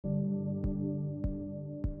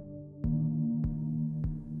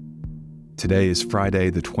Today is Friday,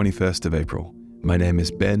 the 21st of April. My name is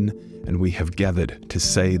Ben, and we have gathered to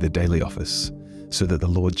say the daily office so that the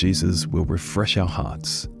Lord Jesus will refresh our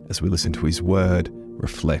hearts as we listen to his word,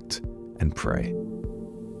 reflect, and pray.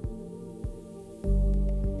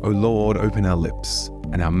 O Lord, open our lips,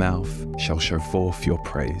 and our mouth shall show forth your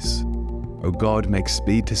praise. O God, make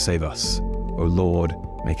speed to save us. O Lord,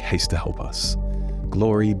 make haste to help us.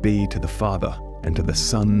 Glory be to the Father, and to the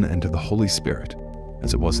Son, and to the Holy Spirit,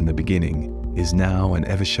 as it was in the beginning, is now, and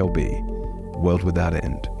ever shall be, world without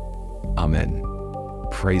end. Amen.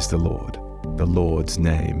 Praise the Lord. The Lord's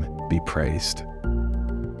name be praised.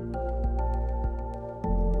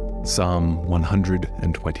 Psalm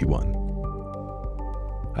 121.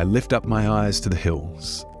 I lift up my eyes to the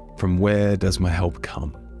hills. From where does my help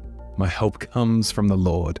come? My help comes from the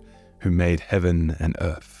Lord, who made heaven and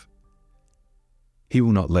earth. He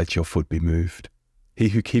will not let your foot be moved. He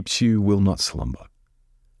who keeps you will not slumber.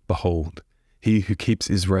 Behold, he who keeps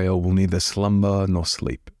Israel will neither slumber nor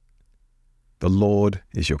sleep. The Lord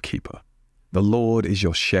is your keeper. The Lord is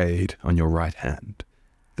your shade on your right hand.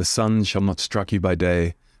 The sun shall not strike you by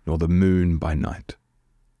day, nor the moon by night.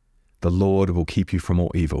 The Lord will keep you from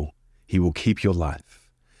all evil. He will keep your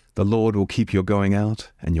life. The Lord will keep your going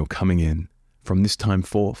out and your coming in, from this time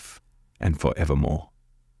forth and forevermore.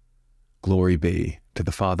 Glory be to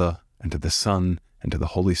the Father, and to the Son, and to the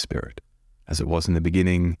Holy Spirit, as it was in the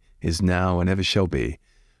beginning, is now, and ever shall be,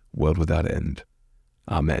 world without end.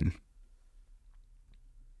 Amen.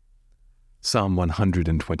 Psalm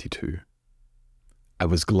 122. I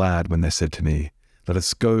was glad when they said to me, "Let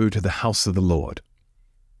us go to the house of the Lord."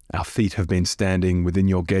 Our feet have been standing within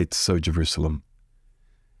your gates, O Jerusalem.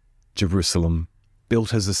 Jerusalem,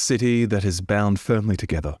 built as a city that is bound firmly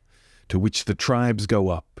together, to which the tribes go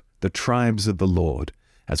up, the tribes of the Lord,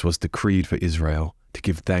 as was decreed for Israel, to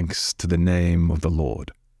give thanks to the name of the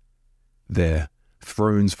Lord. There,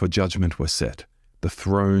 thrones for judgment were set, the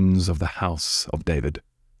thrones of the house of David.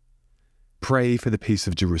 Pray for the peace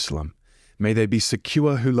of Jerusalem. May they be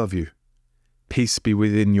secure who love you. Peace be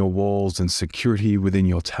within your walls and security within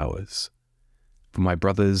your towers. For my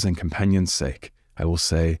brothers and companions' sake, I will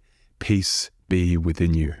say, peace be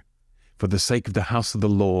within you. For the sake of the house of the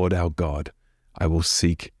Lord our God, I will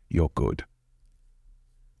seek your good.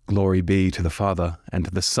 Glory be to the Father, and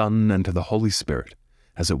to the Son, and to the Holy Spirit,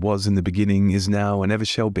 as it was in the beginning, is now, and ever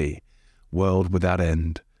shall be, world without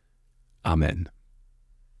end. Amen.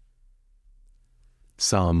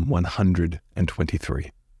 Psalm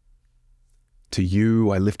 123. To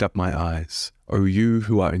you I lift up my eyes, O you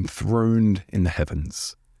who are enthroned in the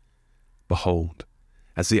heavens. Behold,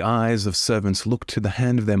 as the eyes of servants look to the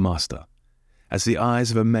hand of their master, as the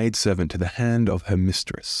eyes of a maidservant to the hand of her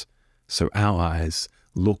mistress, so our eyes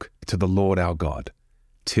look to the Lord our God,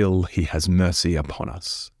 till he has mercy upon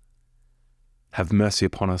us. Have mercy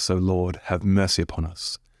upon us, O Lord, have mercy upon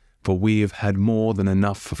us, for we have had more than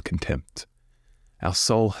enough of contempt. Our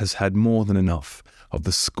soul has had more than enough of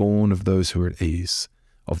the scorn of those who are at ease,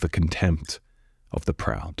 of the contempt of the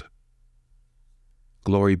proud.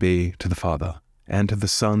 Glory be to the Father, and to the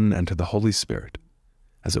Son, and to the Holy Spirit,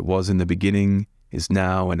 as it was in the beginning, is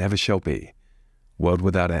now, and ever shall be, world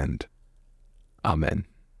without end. Amen.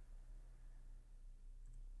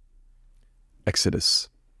 Exodus,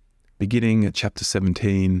 beginning at chapter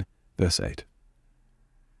 17, verse 8.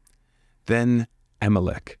 Then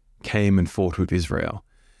Amalek came and fought with Israel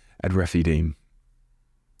at Rephidim.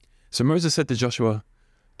 So Moses said to Joshua,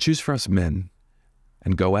 "Choose for us men,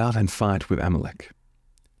 and go out and fight with Amalek.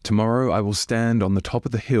 Tomorrow I will stand on the top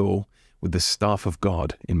of the hill with the staff of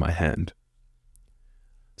God in my hand."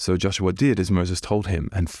 So Joshua did as Moses told him,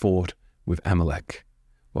 and fought with Amalek,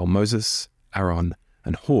 while Moses, Aaron,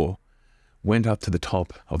 and Hur went up to the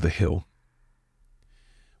top of the hill.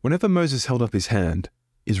 Whenever Moses held up his hand,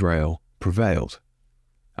 Israel prevailed,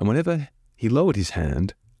 and whenever he lowered his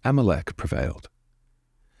hand, Amalek prevailed.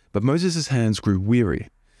 But Moses' hands grew weary,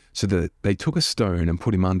 so that they took a stone and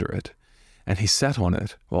put him under it, and he sat on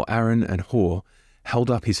it, while Aaron and Hur held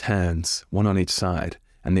up his hands, one on each side,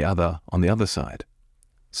 and the other on the other side.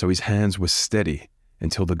 So his hands were steady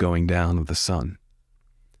until the going down of the sun.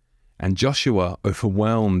 And Joshua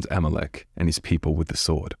overwhelmed Amalek and his people with the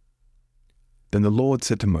sword. Then the Lord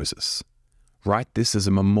said to Moses, "Write this as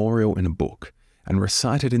a memorial in a book, and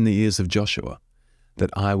recite it in the ears of Joshua, that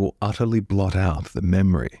I will utterly blot out the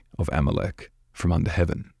memory of Amalek from under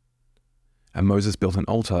heaven." And Moses built an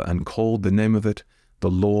altar and called the name of it, "The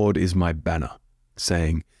Lord is my banner,"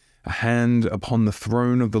 saying, "A hand upon the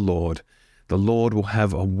throne of the Lord will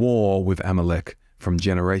have a war with Amalek from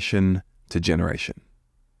generation to generation."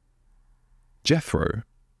 Jethro,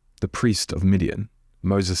 the priest of Midian,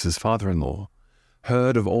 Moses' father-in-law,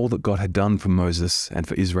 heard of all that God had done for Moses and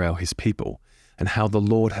for Israel his people, and how the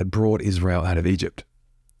Lord had brought Israel out of Egypt.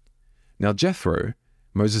 Now Jethro,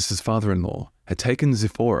 Moses' father-in-law, had taken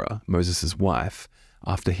Zipporah, Moses' wife,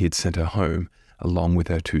 after he had sent her home, along with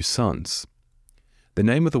her 2 sons. The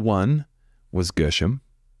name of the one was Gershom,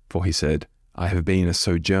 for he said, I have been a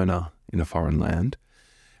sojourner in a foreign land.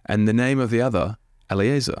 And the name of the other,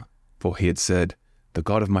 Eleazar, for he had said, the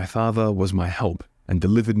God of my father was my help, and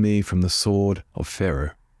delivered me from the sword of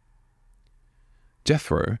Pharaoh.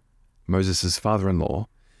 Jethro, Moses' father-in-law,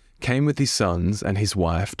 came with his sons and his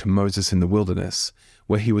wife to Moses in the wilderness,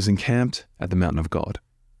 where he was encamped at the mountain of God.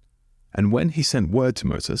 And when he sent word to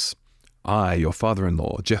Moses, I, your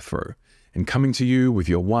father-in-law, Jethro, am coming to you with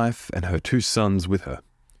your wife and her 2 sons with her.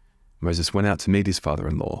 Moses went out to meet his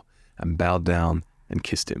father-in-law and bowed down and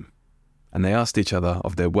kissed him. And they asked each other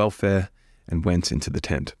of their welfare and went into the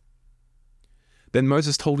tent. Then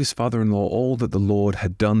Moses told his father-in-law all that the Lord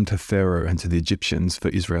had done to Pharaoh and to the Egyptians for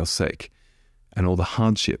Israel's sake, and all the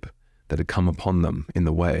hardship that had come upon them in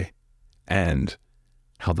the way, and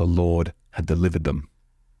how the Lord had delivered them.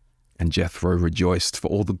 And Jethro rejoiced for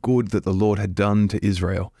all the good that the Lord had done to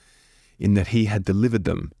Israel, in that he had delivered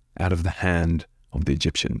them out of the hand of the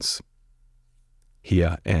Egyptians.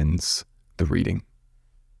 Here ends the reading.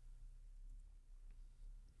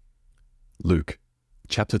 Luke,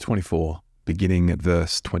 chapter 24, beginning at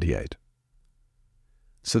verse 28.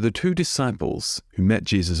 So the 2 disciples who met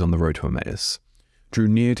Jesus on the road to Emmaus drew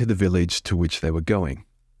near to the village to which they were going.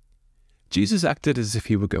 Jesus acted as if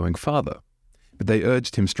he were going farther, but they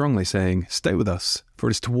urged him strongly, saying, Stay with us, for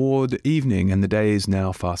it is toward evening, and the day is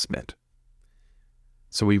now fast spent.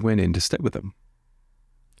 So he went in to stay with them.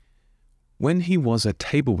 When he was at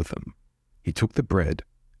table with them, he took the bread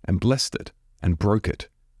and blessed it and broke it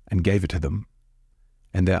and gave it to them.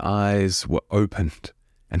 And their eyes were opened,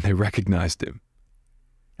 and they recognized him.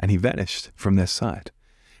 And he vanished from their sight.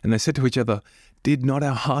 And they said to each other, Did not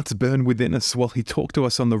our hearts burn within us while he talked to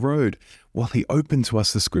us on the road, while he opened to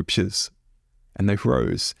us the scriptures? And they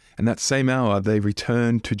rose, and that same hour they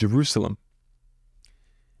returned to Jerusalem.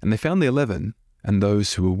 And they found the 11, and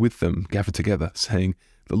those who were with them gathered together, saying,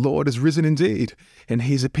 The Lord has risen indeed, and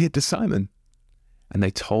he has appeared to Simon. And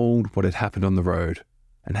they told what had happened on the road,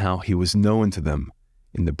 and how he was known to them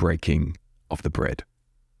in the breaking of the bread.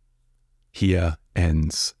 Here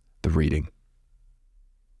ends the reading.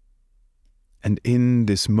 And in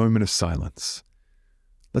this moment of silence,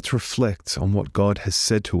 let's reflect on what God has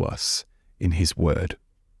said to us in his word.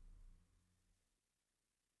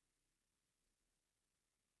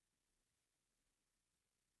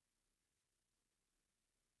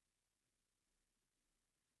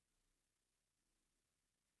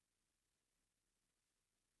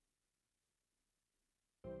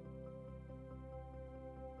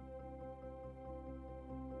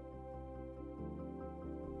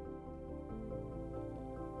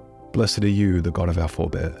 Blessed are you, the God of our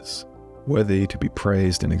forebears, worthy to be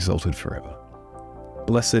praised and exalted forever.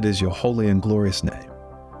 Blessed is your holy and glorious name,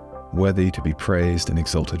 worthy to be praised and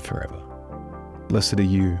exalted forever. Blessed are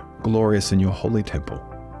you, glorious in your holy temple,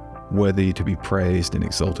 worthy to be praised and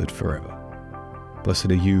exalted forever. Blessed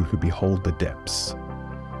are you who behold the depths,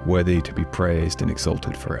 worthy to be praised and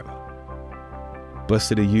exalted forever.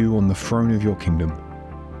 Blessed are you on the throne of your kingdom,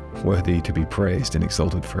 worthy to be praised and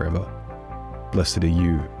exalted forever. Blessed are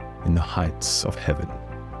you in the heights of heaven,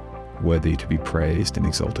 worthy to be praised and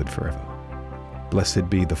exalted forever. Blessed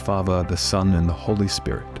be the Father, the Son, and the Holy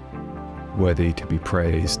Spirit, worthy to be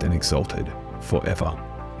praised and exalted forever.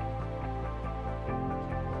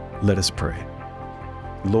 Let us pray.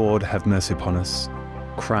 Lord, have mercy upon us.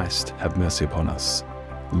 Christ, have mercy upon us.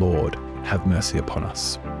 Lord, have mercy upon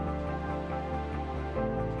us.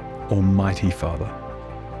 Almighty Father,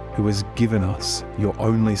 who has given us your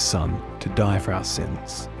only Son to die for our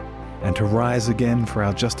sins and to rise again for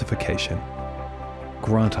our justification,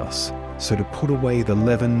 grant us so to put away the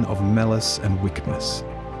leaven of malice and wickedness,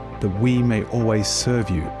 that we may always serve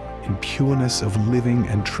you in pureness of living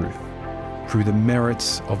and truth, through the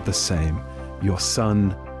merits of the same, your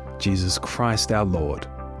Son, Jesus Christ our Lord.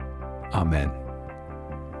 Amen.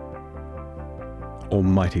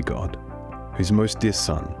 Almighty God, whose most dear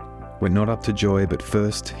Son went not up to joy, but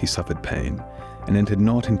first he suffered pain, and entered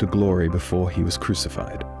not into glory before he was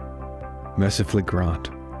crucified, mercifully grant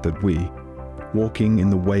that we, walking in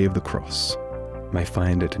the way of the cross, may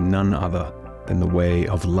find it none other than the way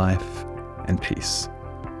of life and peace.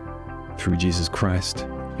 Through Jesus Christ,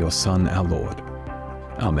 your Son, our Lord.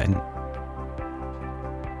 Amen.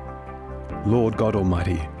 Lord God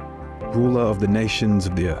Almighty, ruler of the nations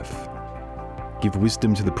of the earth, Give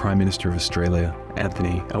wisdom to the Prime Minister of Australia,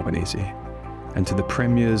 Anthony Albanese, and to the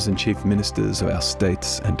Premiers and Chief Ministers of our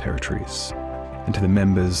states and territories, and to the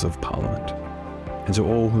Members of Parliament, and to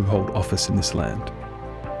all who hold office in this land.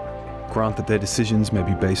 Grant that their decisions may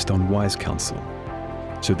be based on wise counsel,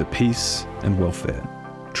 so that peace and welfare,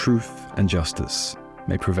 truth and justice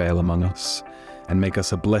may prevail among us, and make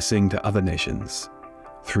us a blessing to other nations,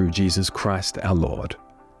 through Jesus Christ our Lord.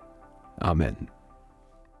 Amen.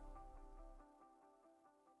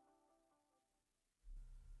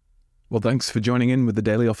 Well, thanks for joining in with the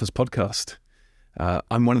Daily Office podcast.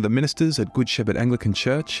 I'm one of the ministers at Good Shepherd Anglican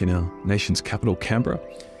Church in our nation's capital, Canberra.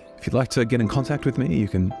 If you'd like to get in contact with me, you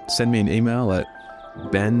can send me an email at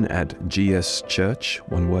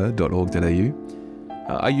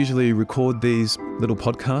ben@gschurch.org.au. I usually record these little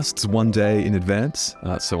podcasts one day in advance.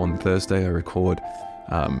 So on Thursday, I record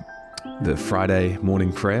the Friday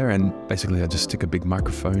morning prayer, and basically I just stick a big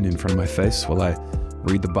microphone in front of my face while I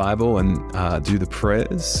read the Bible and do the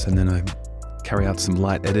prayers, and then I carry out some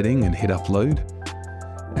light editing and hit upload.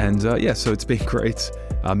 And so it's been great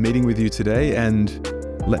meeting with you today, and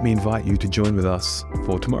let me invite you to join with us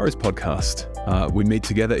for tomorrow's podcast. We meet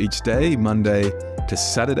together each day, Monday to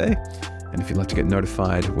Saturday, and if you'd like to get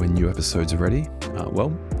notified when new episodes are ready,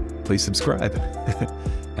 please subscribe.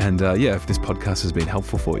 And if this podcast has been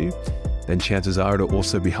helpful for you, then chances are it'll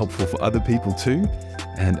also be helpful for other people too.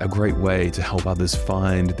 And a great way to help others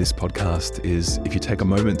find this podcast is if you take a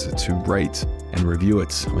moment to rate and review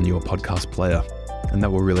it on your podcast player. And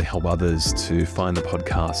that will really help others to find the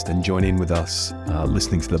podcast and join in with us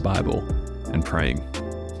listening to the Bible and praying.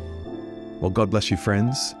 Well, God bless you,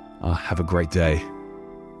 friends. Have a great day.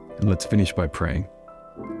 And let's finish by praying.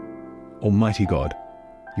 Almighty God,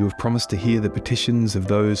 you have promised to hear the petitions of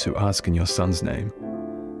those who ask in your Son's name.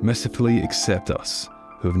 Mercifully accept us,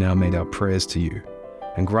 who have now made our prayers to you,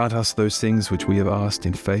 and grant us those things which we have asked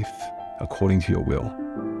in faith, according to your will,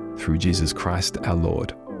 through Jesus Christ our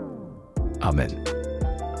Lord. Amen.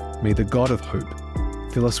 May the God of hope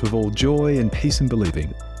fill us with all joy and peace in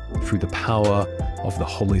believing, through the power of the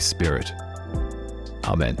Holy Spirit.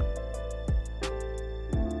 Amen.